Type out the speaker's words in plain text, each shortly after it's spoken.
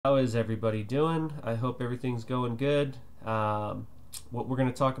How is everybody doing? I hope everything's going good. What we're going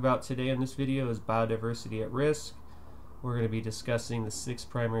to talk about today in this video is biodiversity at risk. We're going to be discussing the 6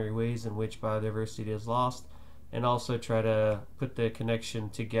 primary ways in which biodiversity is lost, and also try to put the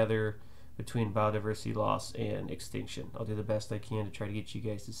connection together between biodiversity loss and extinction. I'll do the best I can to try to get you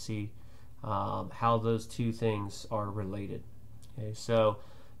guys to see how those two things are related. Okay, so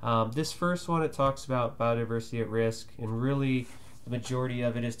this first one, it talks about biodiversity at risk, and really the majority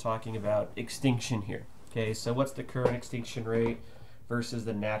of it is talking about extinction here. Okay, so what's the current extinction rate versus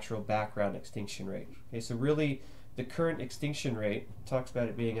the natural background extinction rate? Okay, so really the current extinction rate talks about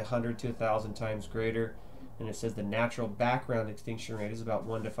it being 100 to 1,000 times greater, and it says the natural background extinction rate is about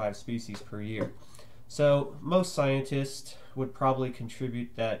 1 to 5 species per year. So most scientists would probably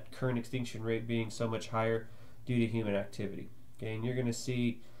contribute that current extinction rate being so much higher due to human activity. Okay, and you're going to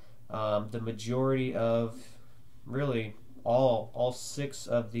see the majority of really all 6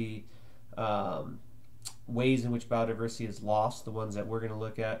 of the ways in which biodiversity is lost, the ones that we're going to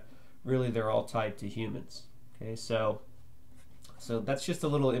look at, really they're all tied to humans. Okay, so that's just a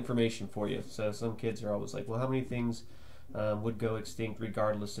little information for you. So some kids are always like, well, how many things would go extinct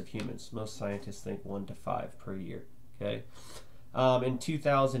regardless of humans? Most scientists think 1 to 5 per year. Okay. In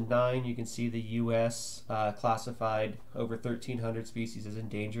 2009, you can see the U.S. Classified over 1,300 species as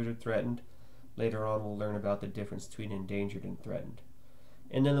endangered or threatened. Later on, we'll learn about the difference between endangered and threatened.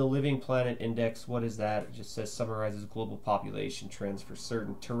 And then the Living Planet Index, what is that? It just says summarizes global population trends for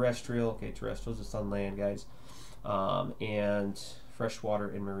certain terrestrial, terrestrial is just on land, guys, and freshwater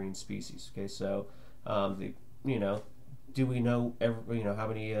and marine species. Okay, so do we know how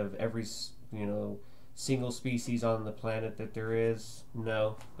many of every single species on the planet that there is?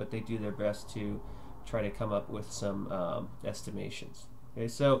 No, but they do their best to try to come up with some estimations. Okay,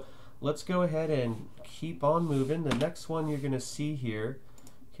 so let's go ahead and keep on moving. The next one you're going to see here,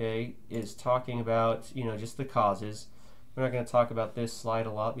 okay, is talking about, just the causes. We're not going to talk about this slide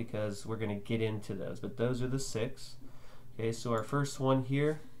a lot because we're going to get into those, but those are the 6. Okay, so our first one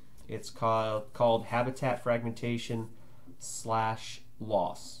here, it's called habitat fragmentation /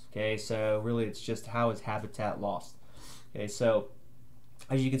 loss. Okay, so really it's just how is habitat lost. Okay, so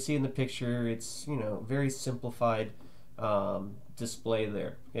as you can see in the picture, it's very simplified display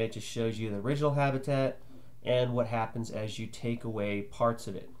there. Okay, it just shows you the original habitat and what happens as you take away parts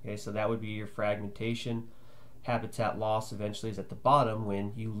of it. Okay, so that would be your fragmentation. Habitat loss eventually is at the bottom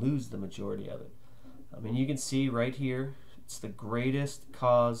when you lose the majority of it. And you can see right here, it's the greatest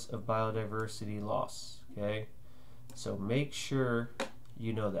cause of biodiversity loss. Okay, so make sure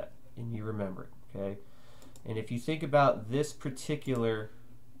you know that and you remember it. Okay, and if you think about this particular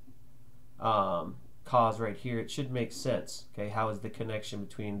cause right here, it should make sense. Okay, how is the connection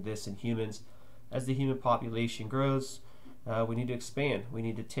between this and humans? As the human population grows, we need to expand. We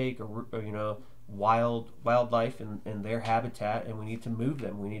need to take wildlife and their habitat, and we need to move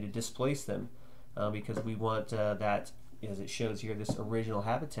them. We need to displace them because we want that, as it shows here, this original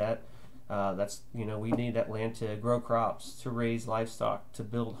habitat. We need that land to grow crops, to raise livestock, to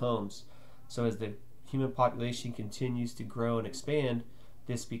build homes. So as the human population continues to grow and expand,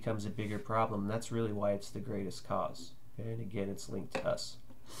 this becomes a bigger problem. That's really why it's the greatest cause. Okay? And again, it's linked to us.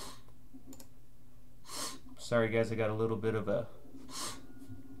 Sorry guys, I got a little bit of a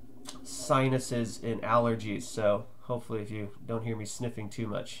sinuses and allergies, so hopefully if you don't hear me sniffing too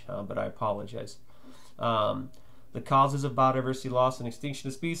much, but I apologize. The causes of biodiversity loss and extinction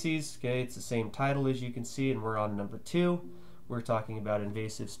of species. Okay, it's the same title as you can see, and we're on number 2. We're talking about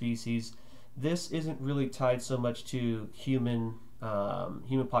invasive species. This isn't really tied so much to human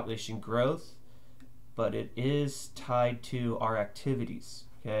population growth, but it is tied to our activities,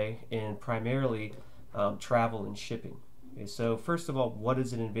 okay, and primarily travel and shipping. Okay, so first of all, what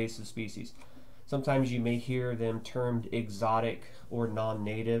is an invasive species? Sometimes you may hear them termed exotic or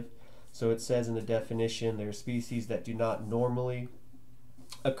non-native. So it says in the definition, they're species that do not normally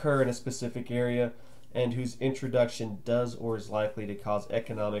occur in a specific area and whose introduction does or is likely to cause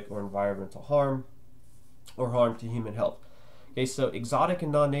economic or environmental harm or harm to human health. Okay, so exotic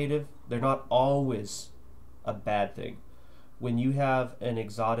and non-native, they're not always a bad thing. When you have an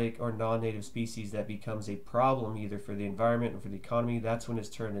exotic or non-native species that becomes a problem either for the environment or for the economy, that's when it's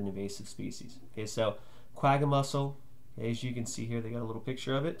turned an invasive species. Okay, so quagga mussel, as you can see here, they got a little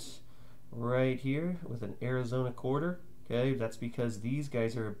picture of it right here with an Arizona quarter. Okay, that's because these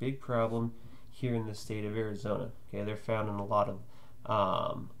guys are a big problem here in the state of Arizona. Okay, they're found in a lot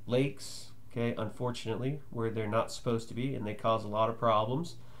of lakes, okay, unfortunately, where they're not supposed to be, and they cause a lot of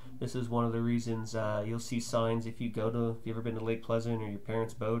problems. This is one of the reasons you'll see signs if you've ever been to Lake Pleasant or your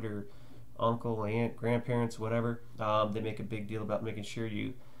parents' boat or uncle, aunt, grandparents, whatever. They make a big deal about making sure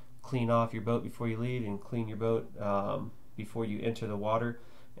you clean off your boat before you leave and clean your boat before you enter the water,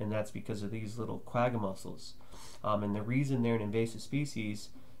 and that's because of these little quagga mussels. And the reason they're an invasive species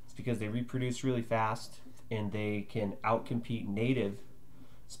is because they reproduce really fast and they can outcompete native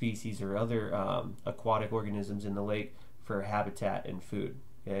species or other aquatic organisms in the lake for habitat and food.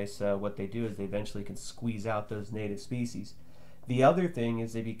 Okay, so what they do is they eventually can squeeze out those native species. The other thing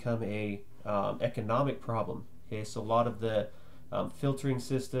is they become a economic problem. Okay, so a lot of the filtering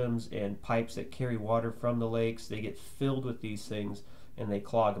systems and pipes that carry water from the lakes, they get filled with these things and they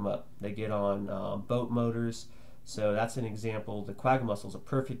clog them up. They get on boat motors. So that's an example. The quagga mussel is a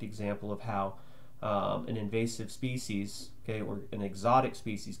perfect example of how an invasive species, okay, or an exotic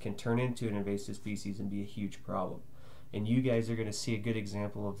species can turn into an invasive species and be a huge problem. And you guys are going to see a good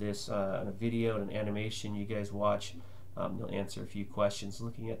example of this in a video and an animation you guys watch. You'll answer a few questions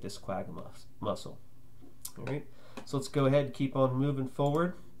looking at this quagga mussel. All right, so let's go ahead and keep on moving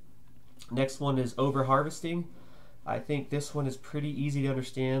forward. Next one is overharvesting. I think this one is pretty easy to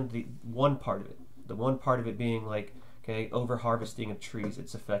understand. The one part of it being like, okay, overharvesting of trees,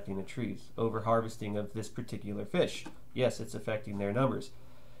 it's affecting the trees. Overharvesting of this particular fish, yes, it's affecting their numbers.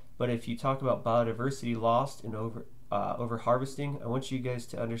 But if you talk about biodiversity lost and overharvesting, I want you guys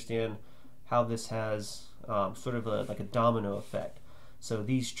to understand how this has sort of like a domino effect. So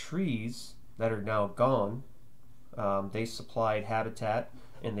these trees that are now gone, they supplied habitat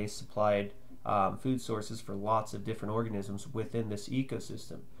and they supplied food sources for lots of different organisms within this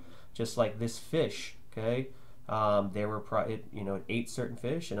ecosystem. Just like this fish, okay, it ate certain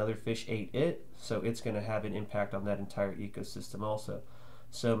fish and other fish ate it, so it's going to have an impact on that entire ecosystem also.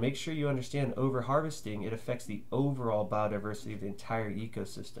 So make sure you understand overharvesting, it affects the overall biodiversity of the entire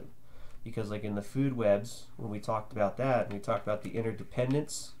ecosystem. Because like in the food webs, when we talked about that, and we talked about the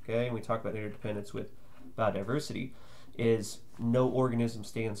interdependence, okay, and we talked about interdependence with biodiversity, is no organism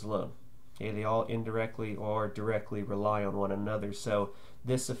stands alone. Okay, they all indirectly or directly rely on one another. So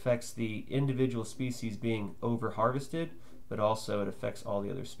this affects the individual species being overharvested, but also it affects all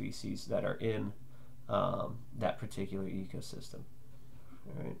the other species that are in that particular ecosystem.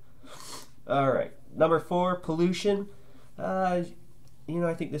 All right. Number 4, pollution. I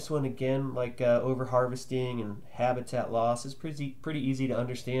think this one again, like overharvesting and habitat loss, is pretty easy to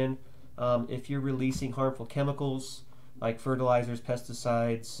understand. If you're releasing harmful chemicals like fertilizers,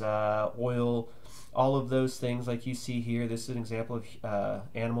 pesticides, oil, all of those things like you see here, this is an example of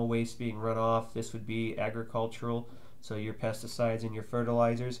animal waste being run off. This would be agricultural, so your pesticides and your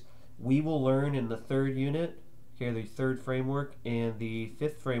fertilizers. We will learn in the 3rd unit, here the 3rd framework and the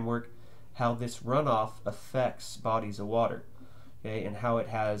 5th framework, how this runoff affects bodies of water, okay, and how it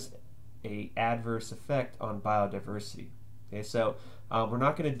has a adverse effect on biodiversity. Okay, so we're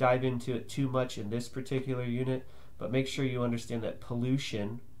not going to dive into it too much in this particular unit, but make sure you understand that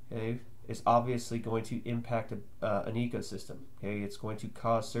pollution, okay, is obviously going to impact an ecosystem. Okay, it's going to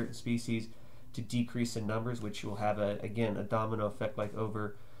cause certain species to decrease in numbers, which will have again a domino effect like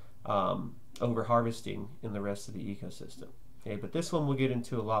overharvesting in the rest of the ecosystem. Okay, but this one we'll get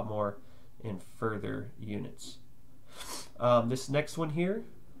into a lot more in further units. This next one here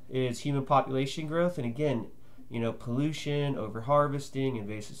is human population growth, and again, pollution, overharvesting,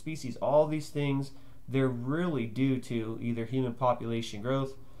 invasive species, all these things, they're really due to either human population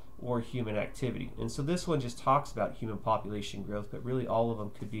growth or human activity. And so this one just talks about human population growth, but really all of them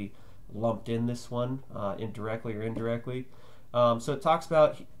could be lumped in this one, indirectly or indirectly. So it talks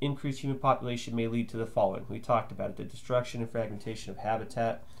about increased human population may lead to the following. We talked about it: the destruction and fragmentation of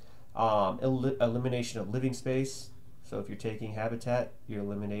habitat, elimination of living space. So if you're taking habitat, you're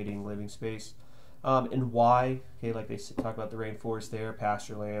eliminating living space. And why? Okay, like they talk about the rainforest there,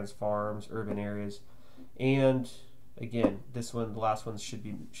 pasture lands, farms, urban areas. And again, this one, the last one should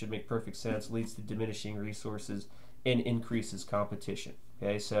make perfect sense. Leads to diminishing resources and increases competition.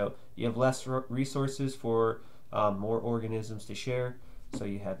 Okay, so you have less resources for more organisms to share, so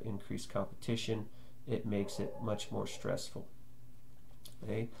you have increased competition. It makes it much more stressful.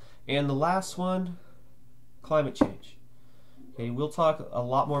 Okay, and the last one, climate change. Okay, we'll talk a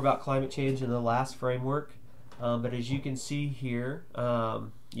lot more about climate change in the last framework, but as you can see here,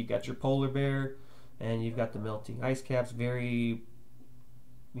 you've got your polar bear and you've got the melting ice caps. Very,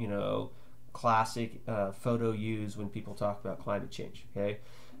 classic photo used when people talk about climate change. Okay,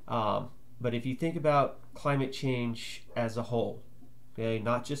 but if you think about climate change as a whole, okay,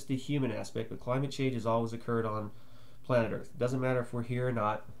 not just the human aspect, but climate change has always occurred on planet Earth. It doesn't matter if we're here or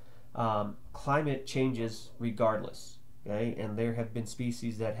not. Climate changes regardless. Okay, and there have been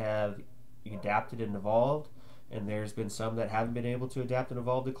species that have adapted and evolved, and there's been some that haven't been able to adapt and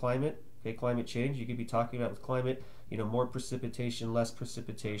evolve to climate. Okay, climate change. You could be talking about with climate, more precipitation, less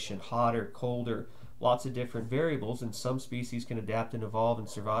precipitation, hotter, colder, lots of different variables, and some species can adapt and evolve and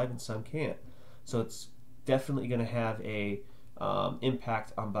survive and some can't. So it's definitely going to have a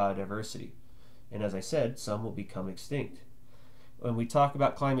impact on biodiversity. And as I said, some will become extinct. When we talk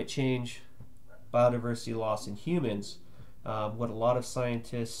about climate change, biodiversity loss in humans, what a lot of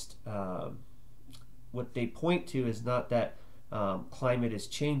scientists, what they point to is not that climate is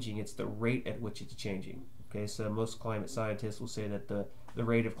changing, it's the rate at which it's changing. Okay, so most climate scientists will say that the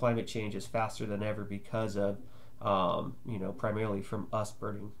rate of climate change is faster than ever because of, primarily from us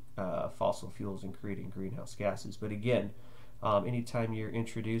burning fossil fuels and creating greenhouse gases. But again, anytime you're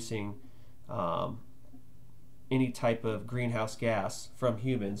introducing any type of greenhouse gas from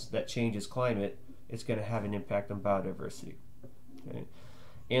humans that changes climate, it's going to have an impact on biodiversity. Okay?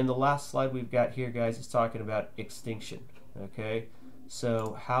 And the last slide we've got here, guys, is talking about extinction. Okay,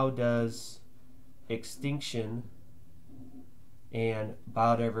 so how does extinction and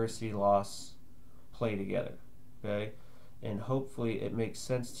biodiversity loss play together? Okay, and hopefully it makes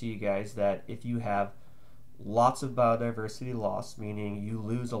sense to you guys that if you have lots of biodiversity loss, meaning you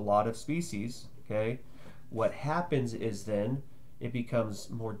lose a lot of species, okay, what happens is then it becomes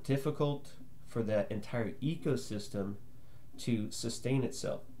more difficult for that entire ecosystem to sustain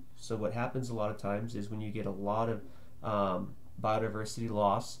itself. So what happens a lot of times is when you get a lot of biodiversity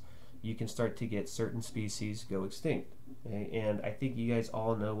loss, you can start to get certain species go extinct. Okay? And I think you guys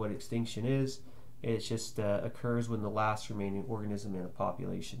all know what extinction is. It just occurs when the last remaining organism in a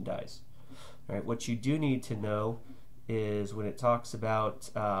population dies. All right, what you do need to know is when it talks about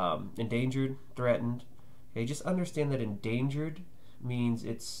endangered, threatened, okay, just understand that endangered means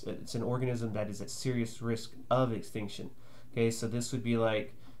it's an organism that is at serious risk of extinction. Okay, so this would be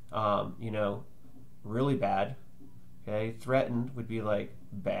like, really bad. Okay, threatened would be like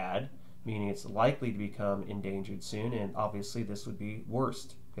bad, meaning it's likely to become endangered soon, and obviously this would be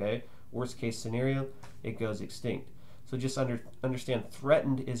worst. Okay, worst case scenario, it goes extinct. So just understand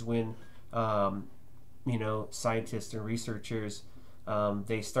threatened is when scientists and researchers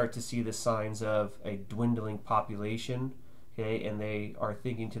they start to see the signs of a dwindling population. Okay, and they are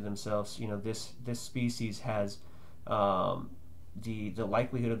thinking to themselves, this species has the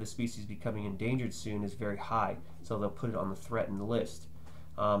likelihood of the species becoming endangered soon is very high, so they'll put it on the threatened list.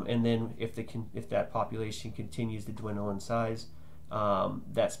 And then if that population continues to dwindle in size,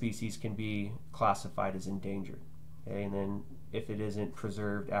 that species can be classified as endangered. Okay, and then if it isn't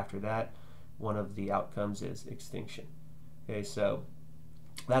preserved after that, one of the outcomes is extinction. Okay, so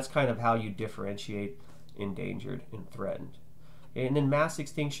that's kind of how you differentiate endangered and threatened. Okay, and then mass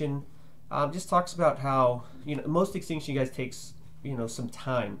extinction just talks about how most extinction, you guys, takes some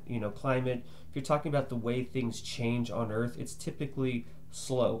time. Climate. If you're talking about the way things change on Earth, it's typically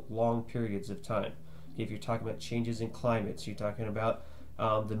slow, long periods of time. Okay, if you're talking about changes in climates, you're talking about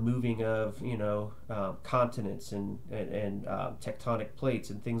the moving of continents and tectonic plates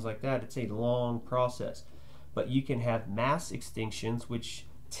and things like that. It's a long process, but you can have mass extinctions which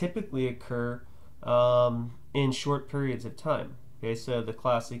typically occur in short periods of time. Okay, so the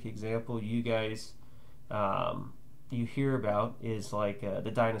classic example you guys you hear about is like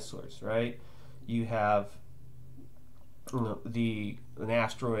the dinosaurs, right? You have an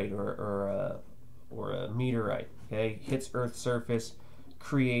asteroid or a meteorite, okay, hits Earth's surface,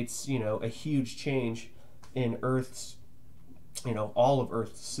 creates a huge change in Earth's all of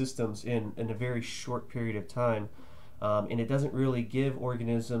Earth's systems in a very short period of time, and it doesn't really give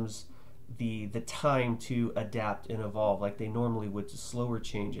organisms the time to adapt and evolve like they normally would to slower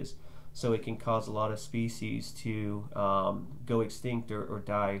changes. So it can cause a lot of species to go extinct or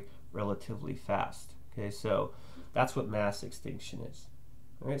die relatively fast. Okay, so that's what mass extinction is.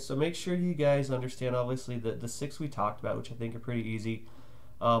 All right, so make sure you guys understand obviously the 6 we talked about, which I think are pretty easy.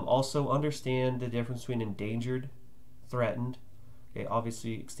 Also understand the difference between endangered, threatened. Okay,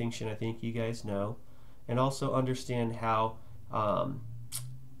 obviously extinction I think you guys know. And also understand how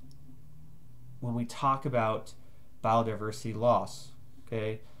when we talk about biodiversity loss,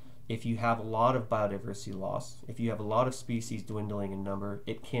 okay, if you have a lot of biodiversity loss, if you have a lot of species dwindling in number,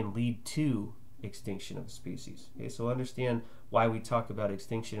 it can lead to extinction of a species. Okay, so understand why we talk about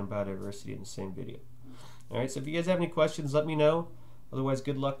extinction and biodiversity in the same video. All right, so if you guys have any questions, let me know. Otherwise,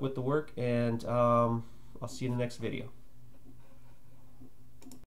 good luck with the work, and I'll see you in the next video.